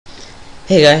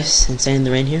Hey guys,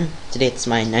 insaneintherain here. Today it's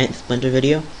my 9th Blender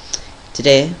video.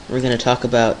 Today we're going to talk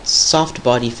about soft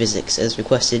body physics as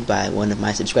requested by one of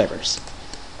my subscribers.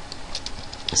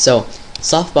 So,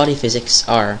 soft body physics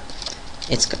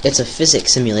it's a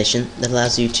physics simulation that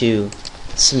allows you to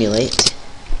simulate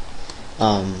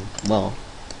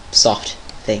soft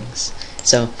things.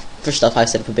 So, first off, I've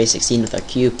set up a basic scene with our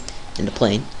cube and a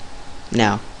plane.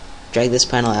 Now, drag this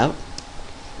panel out.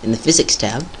 In the physics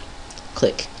tab,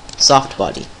 click soft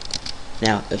body.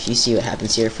 Now, if you see what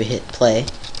happens here, if we hit play,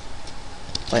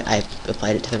 I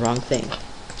applied it to the wrong thing.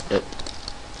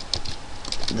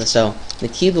 So the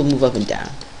cube will move up and down.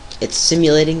 It's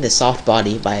simulating the soft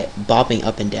body by bobbing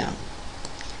up and down,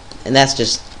 and that's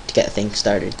just to get things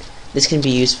started. This can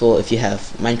be useful if you have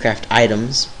Minecraft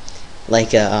items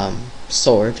like a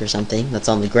sword or something that's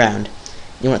on the ground.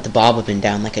 You want it to bob up and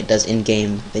down like it does in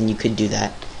game. Then you could do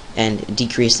that and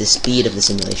decrease the speed of the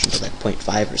simulation to like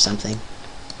 0.5 or something.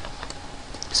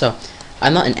 So,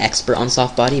 I'm not an expert on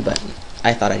soft body, but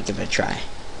I thought I'd give it a try.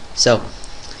 So,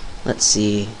 let's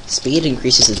see. Speed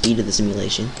increases the speed of the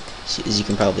simulation, as you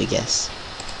can probably guess.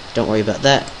 Don't worry about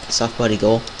that. Soft body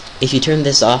goal. If you turn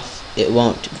this off, it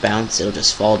won't bounce, it'll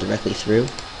just fall directly through.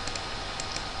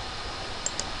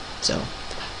 So,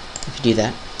 if you do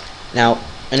that. Now,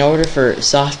 in order for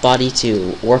soft body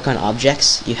to work on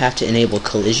objects, you have to enable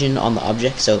collision on the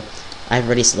object. So I've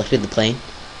already selected the plane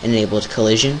and enabled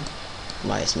collision.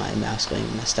 Why is my mouse going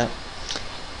messed up?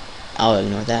 I'll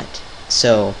ignore that.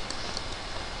 So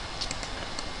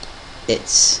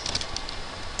it's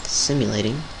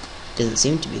simulating. Doesn't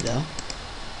seem to be though.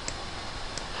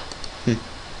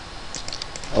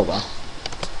 Oh well.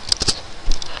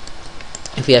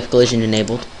 If we have collision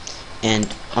enabled,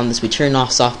 and on this we turn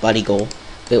off soft body goal,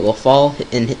 it will fall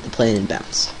and hit the plane and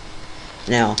bounce.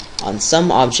 Now, on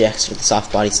some objects with the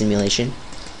soft body simulation,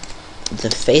 the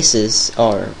faces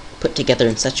are put together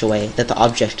in such a way that the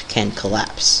object can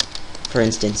collapse. For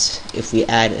instance, if we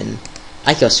add an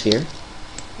icosphere,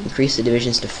 increase the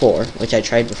divisions to 4, which I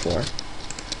tried before,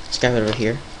 let's grab it over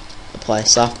here, apply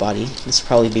soft body, this will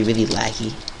probably be really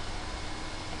laggy.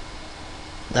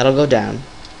 That'll go down,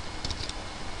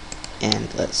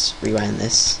 and let's rewind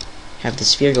this, have the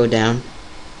sphere go down.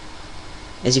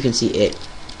 As you can see, it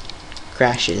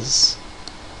crashes.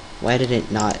 Why did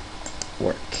it not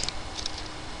work?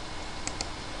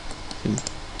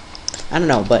 I don't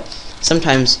know, but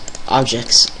sometimes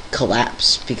objects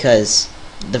collapse because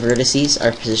the vertices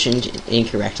are positioned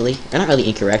incorrectly. Or not really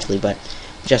incorrectly, but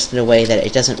just in a way that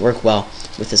it doesn't work well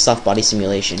with the soft body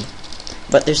simulation.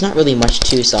 But there's not really much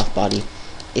to soft body.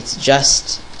 It's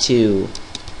just to,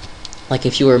 like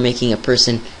if you were making a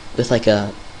person with like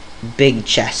a big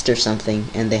chest or something,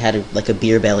 and they had like a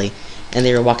beer belly, and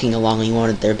they were walking along and you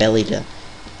wanted their belly to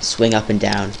swing up and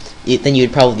down, then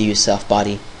you'd probably use soft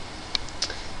body.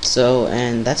 So,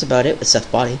 and that's about it with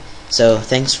soft body. So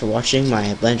thanks for watching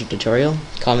my Blender tutorial.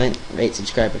 Comment, rate,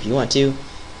 subscribe if you want to,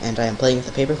 and I am playing with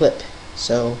a paperclip.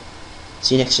 So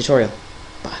see you next tutorial.